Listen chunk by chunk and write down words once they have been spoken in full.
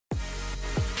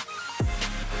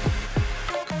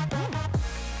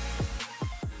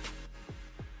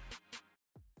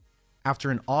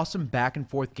After an awesome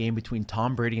back-and-forth game between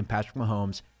Tom Brady and Patrick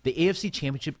Mahomes, the AFC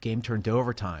Championship game turned to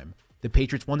overtime. The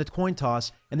Patriots won the coin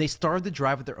toss, and they started the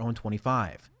drive at their own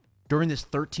 25. During this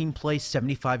 13-play,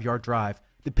 75-yard drive,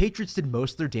 the Patriots did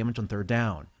most of their damage on third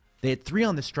down. They had 3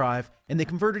 on this drive, and they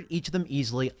converted each of them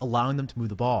easily, allowing them to move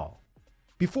the ball.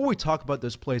 Before we talk about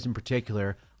those plays in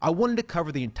particular, I wanted to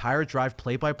cover the entire drive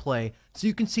play-by-play so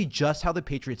you can see just how the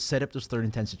Patriots set up those 3rd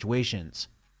and 10 situations.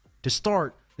 To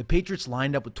start, the Patriots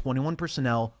lined up with 21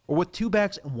 personnel, or with 2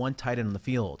 backs and 1 tight end on the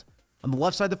field. On the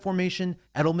left side of the formation,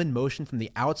 Edelman motioned from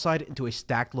the outside into a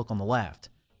stacked look on the left.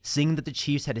 Seeing that the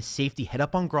Chiefs had a safety head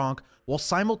up on Gronk, while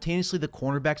simultaneously the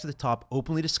cornerbacks at the top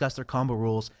openly discussed their combo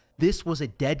rules, this was a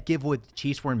dead giveaway that the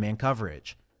Chiefs were in man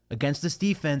coverage. Against this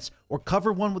defense, or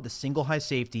cover 1 with a single high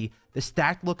safety, the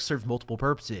stacked look served multiple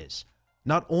purposes.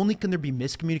 Not only can there be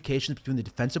miscommunications between the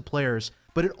defensive players,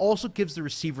 but it also gives the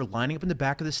receiver lining up in the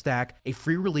back of the stack a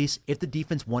free release if the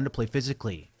defense wanted to play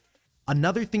physically.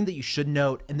 Another thing that you should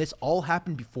note, and this all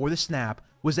happened before the snap,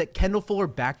 was that Kendall Fuller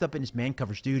backed up in his man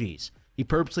coverage duties. He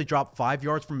purposely dropped 5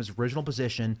 yards from his original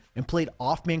position and played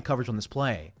off man coverage on this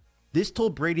play. This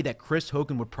told Brady that Chris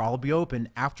Hogan would probably be open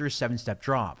after his 7-step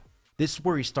drop. This is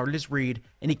where he started his read,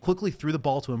 and he quickly threw the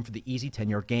ball to him for the easy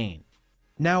 10-yard gain.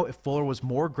 Now, if Fuller was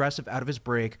more aggressive out of his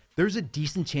break, there's a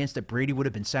decent chance that Brady would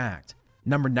have been sacked.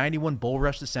 Number 91 bull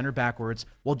rushed the center backwards,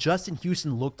 while Justin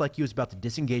Houston looked like he was about to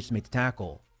disengage to make the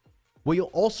tackle. What you'll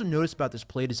also notice about this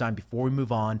play design before we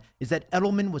move on is that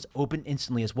Edelman was open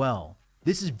instantly as well.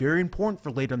 This is very important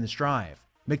for later in this drive.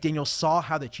 McDaniel saw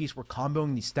how the Chiefs were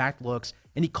comboing these stacked looks,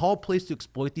 and he called plays to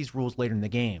exploit these rules later in the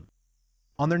game.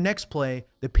 On their next play,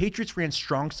 the Patriots ran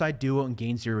strong side duo and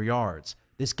gained 0 yards.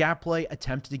 This gap play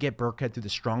attempted to get Burkhead through the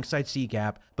strong side C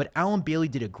gap, but Allen Bailey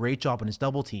did a great job on his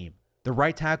double team. The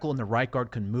right tackle and the right guard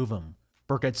couldn't move him.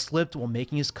 Burkhead slipped while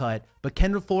making his cut, but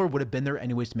Kendall Fuller would have been there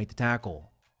anyways to make the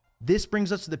tackle. This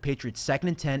brings us to the Patriots' 2nd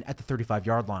and 10 at the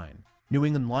 35-yard line. New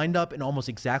England lined up in almost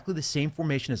exactly the same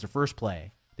formation as the first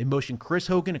play. They motioned Chris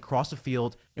Hogan across the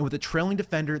field, and with a trailing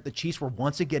defender, the Chiefs were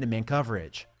once again in man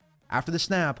coverage. After the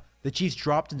snap, the Chiefs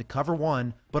dropped into cover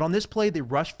 1, but on this play they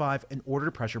rushed 5 in order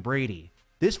to pressure Brady.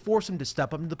 This forced him to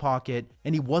step up into the pocket,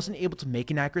 and he wasn't able to make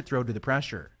an accurate throw to the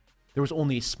pressure. There was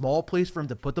only a small place for him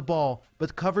to put the ball, but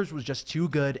the coverage was just too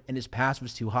good and his pass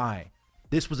was too high.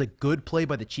 This was a good play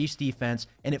by the Chiefs defense,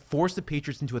 and it forced the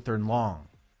Patriots into a 3rd and long.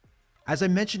 As I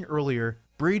mentioned earlier,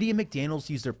 Brady and McDaniels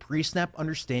used their pre-snap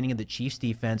understanding of the Chiefs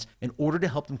defense in order to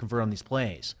help them convert on these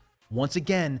plays. Once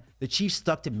again, the Chiefs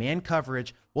stuck to man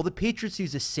coverage, while the Patriots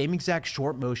used the same exact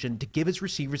short motion to give its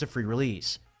receivers a free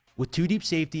release. With 2 deep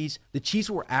safeties, the Chiefs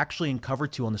were actually in cover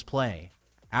 2 on this play.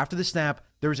 After the snap,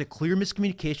 there was a clear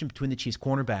miscommunication between the Chiefs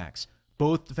cornerbacks.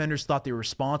 Both defenders thought they were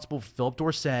responsible for Philip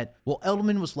Dorsett, while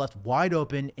Edelman was left wide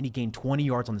open and he gained 20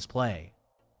 yards on this play.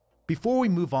 Before we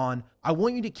move on, I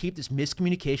want you to keep this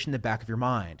miscommunication in the back of your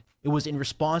mind. It was in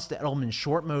response to Edelman's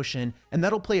short motion, and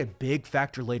that'll play a big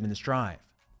factor late in this drive.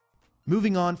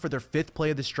 Moving on for their 5th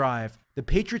play of this drive, the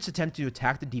Patriots attempted to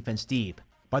attack the defense deep.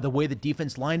 By the way the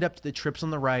defense lined up to the trips on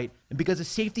the right, and because a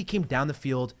safety came down the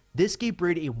field, this gave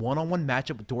Brady a one-on-one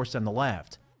matchup with Dorsett on the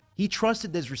left. He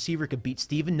trusted that his receiver could beat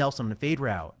Steven Nelson on a fade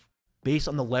route. Based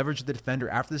on the leverage of the defender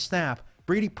after the snap,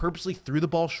 Brady purposely threw the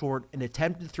ball short and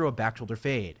attempted to throw a back shoulder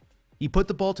fade. He put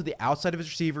the ball to the outside of his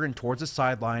receiver and towards the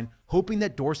sideline, hoping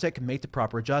that Dorsett could make the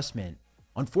proper adjustment.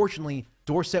 Unfortunately,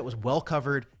 Dorsett was well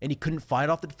covered and he couldn't fight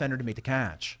off the defender to make the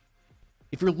catch.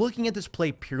 If you're looking at this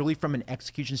play purely from an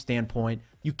execution standpoint,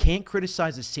 you can't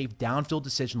criticize a safe downfield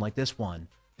decision like this one.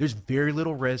 There's very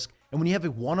little risk, and when you have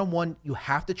a one-on-one, you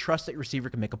have to trust that your receiver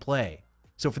can make a play.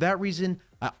 So for that reason,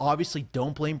 I obviously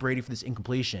don't blame Brady for this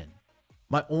incompletion.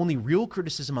 My only real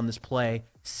criticism on this play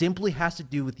simply has to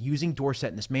do with using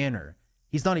Dorsett in this manner.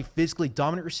 He's not a physically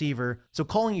dominant receiver, so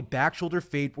calling a back shoulder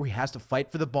fade where he has to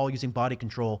fight for the ball using body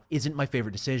control isn't my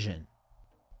favorite decision.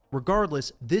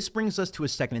 Regardless, this brings us to a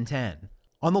 2nd and 10.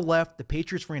 On the left, the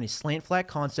Patriots ran a slant flat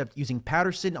concept using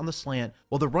Patterson on the slant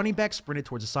while the running back sprinted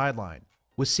towards the sideline.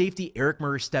 With safety Eric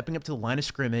Murray stepping up to the line of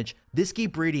scrimmage, this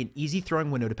gave Brady an easy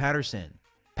throwing window to Patterson.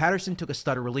 Patterson took a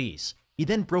stutter release. He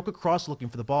then broke across looking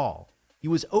for the ball. He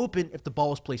was open if the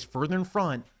ball was placed further in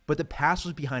front, but the pass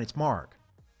was behind its mark.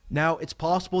 Now, it's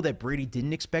possible that Brady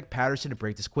didn't expect Patterson to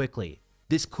break this quickly.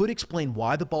 This could explain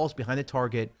why the ball is behind the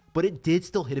target, but it did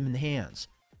still hit him in the hands.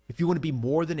 If you want to be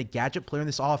more than a gadget player in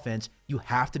this offense, you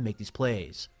have to make these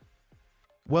plays.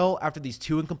 Well, after these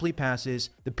 2 incomplete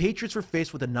passes, the Patriots were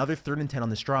faced with another 3rd and 10 on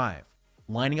this drive.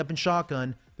 Lining up in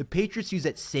shotgun, the Patriots used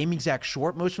that same exact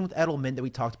short motion with Edelman that we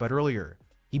talked about earlier.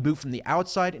 He moved from the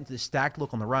outside into the stacked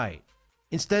look on the right.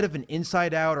 Instead of an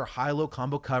inside-out or high-low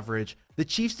combo coverage, the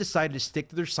Chiefs decided to stick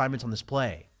to their assignments on this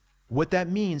play. What that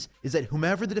means is that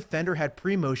whomever the defender had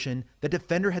pre-motion, the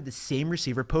defender had the same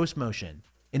receiver post-motion.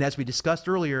 And as we discussed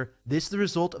earlier, this is the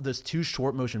result of those two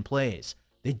short motion plays.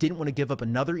 They didn't want to give up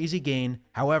another easy gain.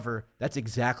 However, that's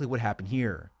exactly what happened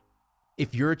here.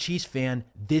 If you're a Chiefs fan,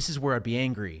 this is where I'd be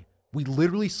angry. We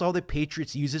literally saw the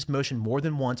Patriots use this motion more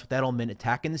than once with Edelman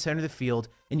attacking the center of the field,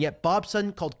 and yet Bob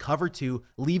Sutton called cover 2,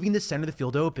 leaving the center of the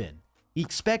field open. He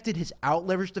expected his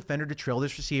out-leveraged defender to trail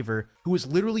this receiver, who was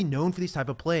literally known for these type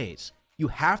of plays. You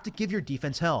have to give your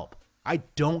defense help. I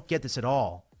don't get this at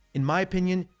all. In my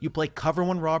opinion, you play cover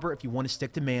 1 robber if you want to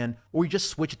stick to man, or you just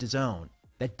switch it to zone.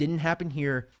 That didn't happen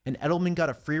here, and Edelman got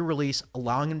a free release,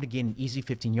 allowing him to gain an easy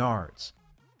 15 yards.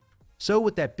 So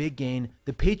with that big gain,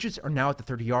 the Patriots are now at the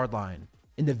 30-yard line.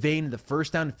 In the vein of the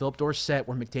first down Phillip Dorsett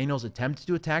where McDaniels attempted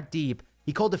to attack deep,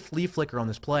 he called a flea flicker on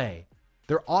this play.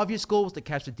 Their obvious goal was to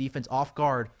catch the defense off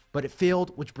guard, but it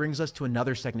failed, which brings us to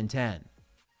another 2nd and 10.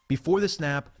 Before the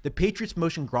snap, the Patriots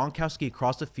motioned Gronkowski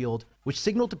across the field, which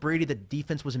signaled to Brady that the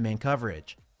defense was in man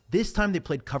coverage. This time they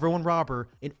played cover 1 robber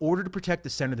in order to protect the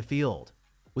center of the field.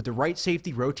 With the right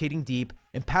safety rotating deep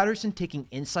and Patterson taking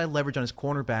inside leverage on his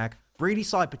cornerback, Brady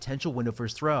saw a potential window for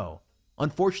his throw.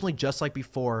 Unfortunately, just like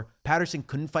before, Patterson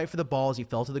couldn't fight for the ball as he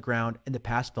fell to the ground and the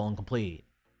pass fell incomplete.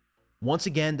 Once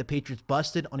again, the Patriots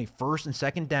busted on a 1st and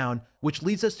 2nd down, which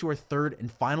leads us to our 3rd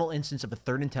and final instance of a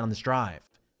 3rd and 10 on this drive.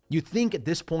 You'd think at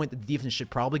this point that the defense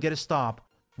should probably get a stop.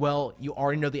 Well, you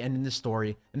already know the end of the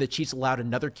story, and the Chiefs allowed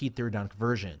another key 3rd down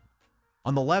conversion.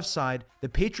 On the left side, the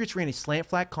Patriots ran a slant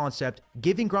flat concept,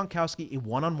 giving Gronkowski a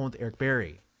one-on-one with Eric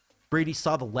Berry. Brady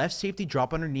saw the left safety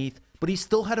drop underneath, but he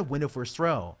still had a window for his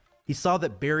throw. He saw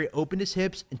that Berry opened his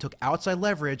hips and took outside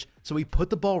leverage, so he put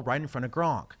the ball right in front of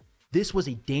Gronk. This was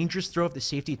a dangerous throw if the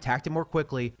safety attacked him more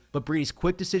quickly, but Brady's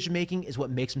quick decision-making is what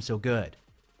makes him so good.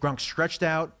 Gronk stretched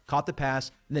out, caught the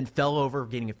pass, and then fell over,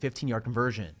 gaining a 15-yard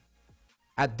conversion.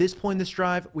 At this point in this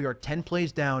drive, we are 10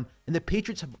 plays down, and the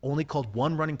Patriots have only called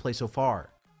 1 running play so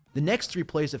far. The next 3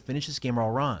 plays that finish this game are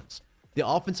all runs. The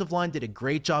offensive line did a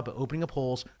great job of opening up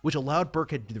holes, which allowed Burkhead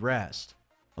to do the rest.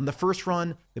 On the first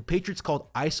run, the Patriots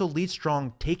called ISO lead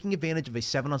strong, taking advantage of a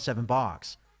 7-on-7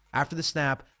 box. After the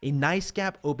snap, a nice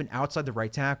gap opened outside the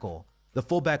right tackle. The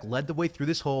fullback led the way through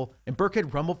this hole, and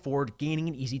Burkhead rumbled forward, gaining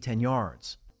an easy 10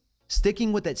 yards.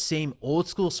 Sticking with that same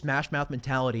old-school smash-mouth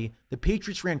mentality, the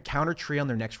Patriots ran counter tree on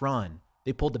their next run.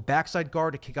 They pulled the backside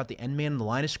guard to kick out the end man in the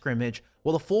line of scrimmage,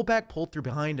 while the fullback pulled through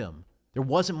behind him. There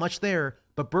wasn't much there,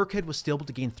 but Burkhead was still able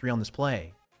to gain 3 on this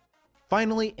play.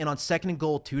 Finally, and on 2nd and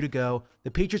goal, 2 to go,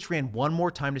 the Patriots ran one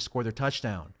more time to score their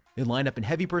touchdown. They lined up in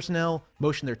heavy personnel,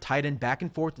 motioned their tight end back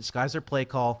and forth to disguise their play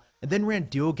call, and then ran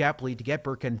dual gap lead to get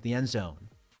Burkhead into the end zone.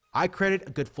 I credit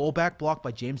a good fullback block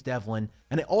by James Devlin,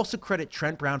 and I also credit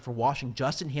Trent Brown for washing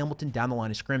Justin Hamilton down the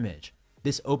line of scrimmage.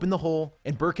 This opened the hole,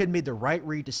 and Burkhead made the right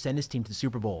read to send his team to the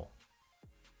Super Bowl.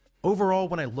 Overall,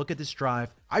 when I look at this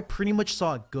drive, I pretty much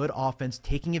saw a good offense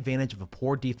taking advantage of a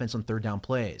poor defense on 3rd down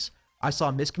plays. I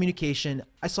saw miscommunication,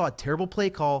 I saw a terrible play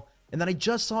call, and then I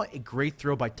just saw a great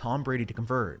throw by Tom Brady to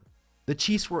convert. The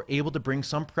Chiefs were able to bring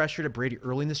some pressure to Brady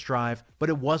early in this drive, but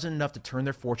it wasn't enough to turn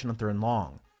their fortune on 3rd and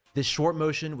long. This short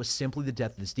motion was simply the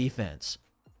death of this defense.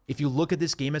 If you look at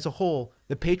this game as a whole,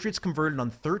 the Patriots converted on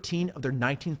 13 of their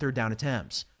 19 3rd down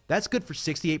attempts. That's good for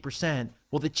 68%,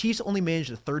 while the Chiefs only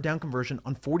managed a 3rd down conversion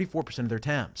on 44% of their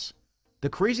attempts. The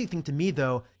crazy thing to me,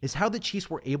 though, is how the Chiefs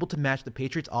were able to match the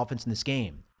Patriots' offense in this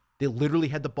game. They literally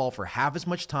had the ball for half as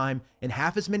much time and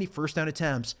half as many 1st down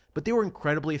attempts, but they were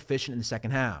incredibly efficient in the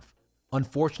second half.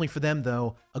 Unfortunately for them,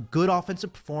 though, a good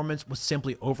offensive performance was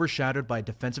simply overshadowed by a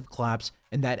defensive collapse,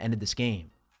 and that ended this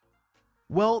game.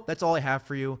 Well, that's all I have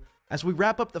for you. As we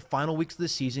wrap up the final weeks of the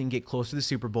season and get closer to the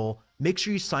Super Bowl, make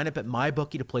sure you sign up at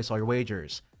MyBookie to place all your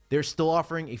wagers. They're still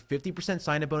offering a 50%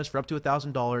 sign-up bonus for up to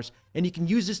 $1,000, and you can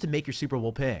use this to make your Super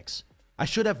Bowl picks. I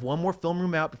should have one more film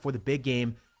room out before the big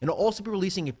game, and I'll also be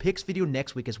releasing a picks video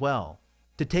next week as well.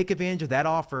 To take advantage of that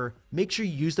offer, make sure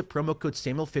you use the promo code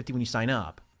Samuel50 when you sign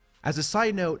up. As a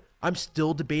side note, I'm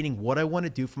still debating what I want to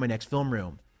do for my next film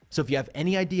room, so if you have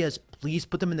any ideas, please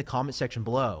put them in the comment section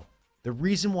below. The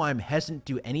reason why I'm hesitant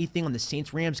to do anything on the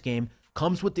Saints-Rams game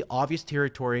comes with the obvious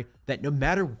territory that no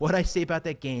matter what I say about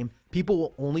that game, people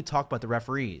will only talk about the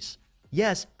referees.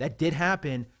 Yes, that did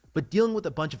happen, but dealing with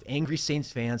a bunch of angry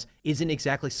Saints fans isn't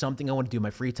exactly something I want to do in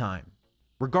my free time.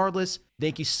 Regardless,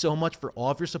 thank you so much for all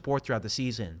of your support throughout the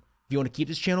season. If you want to keep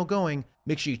this channel going,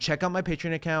 make sure you check out my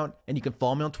Patreon account, and you can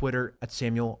follow me on Twitter at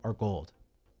Samuel R. Gold.